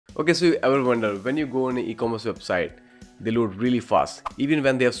Okay, so you ever wonder when you go on an e-commerce website, they load really fast, even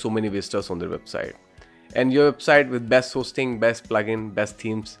when they have so many visitors on their website. And your website with best hosting, best plugin, best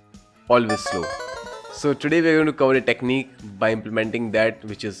themes, always slow. So today we're going to cover a technique by implementing that,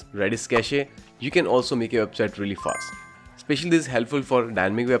 which is Redis cache. You can also make your website really fast. Especially this is helpful for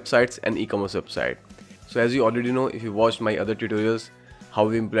dynamic websites and e-commerce website. So as you already know, if you watched my other tutorials, how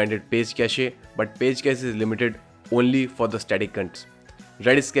we implemented page cache, but page cache is limited only for the static contents.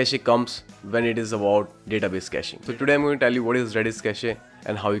 Redis cache comes when it is about database caching. So today I'm going to tell you what is Redis cache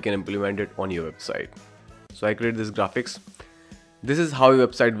and how you can implement it on your website. So I create this graphics. This is how your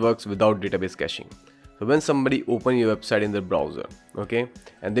website works without database caching. So when somebody open your website in their browser, okay,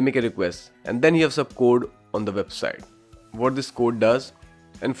 and they make a request, and then you have some code on the website. What this code does,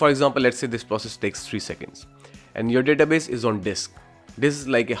 and for example, let's say this process takes 3 seconds, and your database is on disk. This is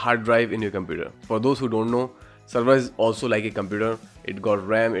like a hard drive in your computer. For those who don't know, server is also like a computer. It got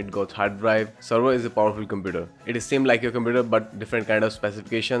RAM, it got hard drive. Server is a powerful computer. It is same like your computer, but different kind of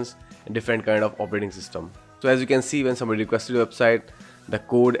specifications and different kind of operating system. So as you can see, when somebody requested your website, the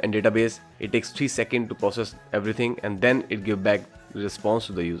code and database, it takes 3 seconds to process everything, and then it gives back the response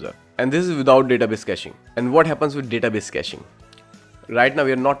to the user. And this is without database caching. And what happens with database caching? Right now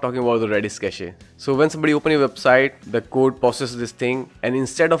we are not talking about the Redis cache. So when somebody open your website, the code processes this thing, and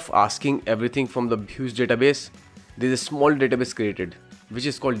instead of asking everything from the huge database, there is a small database created, which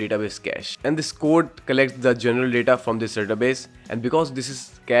is called database cache. And this code collects the general data from this database, and because this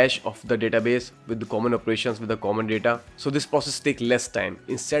is cache of the database with the common operations with the common data, so this process takes less time.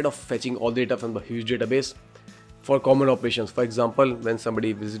 Instead of fetching all data from the huge database for common operations, for example, when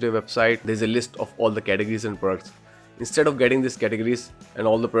somebody visits your website, there is a list of all the categories and products. Instead of getting these categories and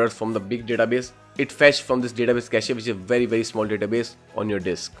all the products from the big database, it fetched from this database cache, which is a very small database on your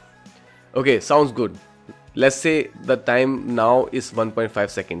disk. Okay, sounds good. Let's say the time now is 1.5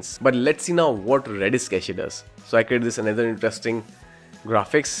 seconds. But let's see now what Redis cache does. So I created this another interesting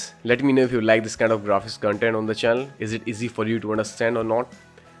graphics. Let me know if you like this kind of graphics content on the channel. Is it easy for you to understand or not?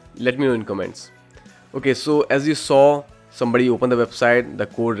 Let me know in comments. Okay, so as you saw, somebody opened the website, the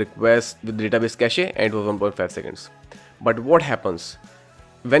code request with database cache, and it was 1.5 seconds. But what happens?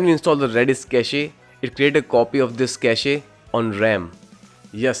 When we install the Redis cache, it creates a copy of this cache on RAM.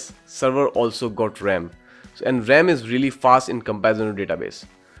 Yes, server also got RAM. So, and RAM is really fast in comparison to database.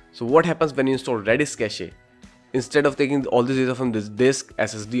 So what happens when you install Redis cache? Instead of taking all this data from this disk,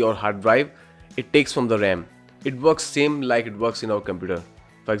 SSD or hard drive, it takes from the RAM. It works same like it works in our computer.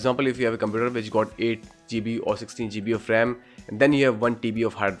 For example, if you have a computer which got 8 GB or 16 GB of RAM, and then you have 1 TB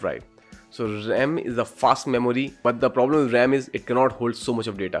of hard drive. So RAM is a fast memory, but the problem with RAM is it cannot hold so much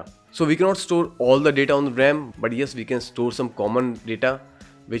of data. So we cannot store all the data on the RAM, but yes, we can store some common data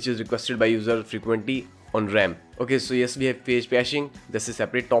which is requested by user frequently on RAM. Okay, so yes, we have page caching. This is a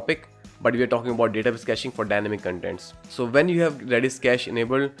separate topic, but we are talking about database caching for dynamic contents. So when you have Redis cache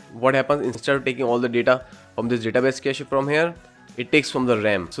enabled, what happens? Instead of taking all the data from this database cache from here, it takes from the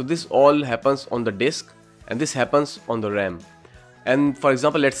RAM. So this all happens on the disk, and this happens on the RAM. And for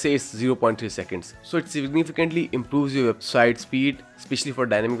example, let's say it's 0.3 seconds. So it significantly improves your website speed, especially for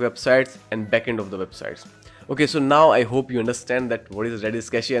dynamic websites and backend of the websites. Okay, so now I hope you understand that what is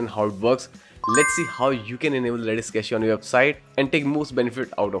Redis cache and how it works. Let's see how you can enable Redis cache on your website and take most benefit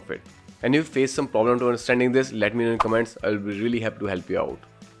out of it. And if you face some problem to understanding this, let me know in comments. I'll be really happy to help you out.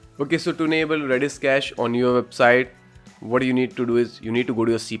 Okay, so to enable Redis cache on your website, what you need to do is you need to go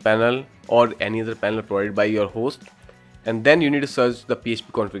to your cPanel or any other panel provided by your host, and then you need to search the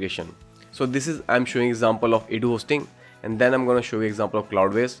PHP configuration. So this is I'm showing example of A2 hosting, and then I'm going to show you example of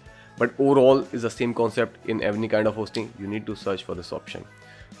Cloudways, but overall is the same concept in any kind of hosting. You need to search for this option.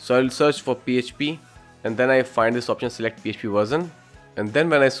 So I'll search for PHP, and then I find this option, select PHP version, and then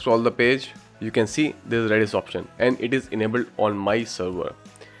when I scroll the page, you can see there is Redis option, and it is enabled on my server.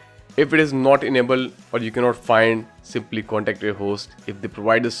 If it is not enabled or you cannot find, simply contact your host. If they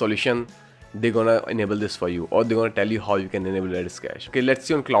provide the solution, they're gonna enable this for you, or they're gonna tell you how you can enable Redis cache. Okay, let's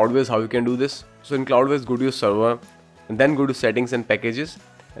see on Cloudways how you can do this. So in Cloudways, go to your server, and then go to settings and packages,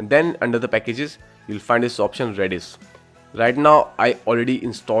 and then under the packages, you'll find this option Redis. Right now, I already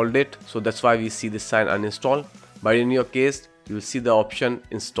installed it, so that's why we see this sign uninstall. But in your case, you will see the option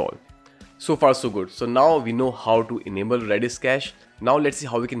install. So far so good. So now we know how to enable Redis cache. Now let's see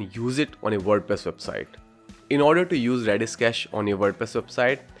how we can use it on a WordPress website. In order to use Redis cache on your WordPress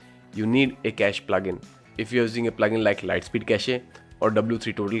website, you need a cache plugin. If you're using a plugin like Litespeed cache or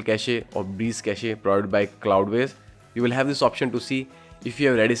W3 Total cache or Breeze cache provided by Cloudways, you will have this option to see if you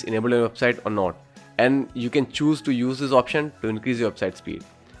have Redis enabled on your website or not. And you can choose to use this option to increase your website speed.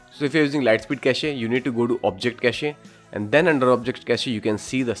 So if you're using Litespeed cache, you need to go to object cache, and then under object cache you can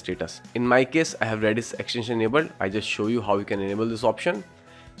see the status. In my case I have Redis extension enabled. I just show you how you can enable this option.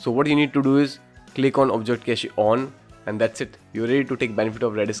 So what you need to do is click on object cache on, and that's it. You're ready to take benefit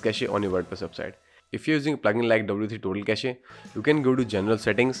of Redis cache on your WordPress website. If you're using a plugin like W3 Total Cache, you can go to general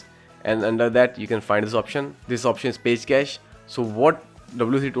settings, and under that you can find this option. This option is page cache. So what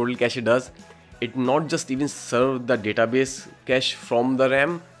W3 Total Cache does, it not just even serve the database cache from the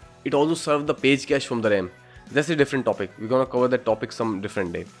RAM, it also serves the page cache from the RAM. That's a different topic. We're gonna cover that topic some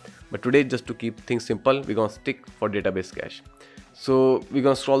different day. But today, just to keep things simple, we're gonna stick for database cache. So we're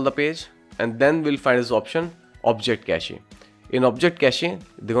gonna scroll the page, and then we'll find this option, object cache. In object cache,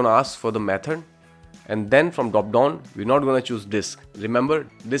 they're gonna ask for the method, and then from drop down, we're not gonna choose disk. Remember,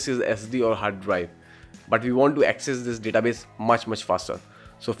 this is SD or hard drive, but we want to access this database much faster.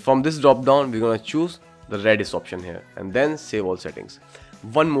 So from this drop down, we're gonna choose the Redis option here, and then save all settings.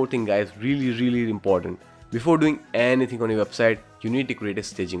 One more thing guys, really important. Before doing anything on your website, you need to create a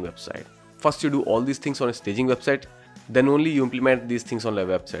staging website. First you do all these things on a staging website, then only you implement these things on live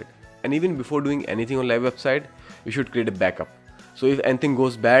website. And even before doing anything on live website, you should create a backup. So if anything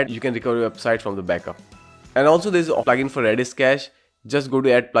goes bad, you can recover your website from the backup. And also there's a plugin for Redis cache. Just go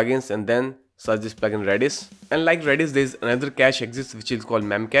to add plugins and then search this plugin Redis. And like Redis, there's another cache exists which is called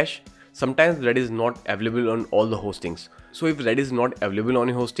memcache. Sometimes Redis is not available on all the hostings. So if Redis is not available on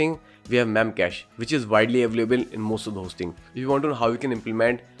your hosting, we have memcache, which is widely available in most of the hosting. If you want to know how you can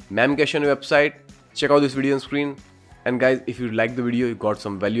implement memcache on your website, check out this video on screen. And guys, if you like the video, you got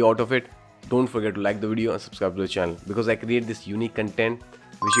some value out of it, don't forget to like the video and subscribe to the channel, because I create this unique content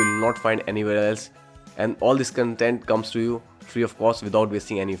which you will not find anywhere else. And all this content comes to you free of cost without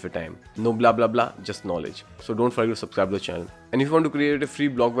wasting any of your time. No blah blah blah, just knowledge. So don't forget to subscribe to the channel. And if you want to create a free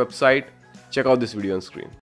blog website, check out this video on screen.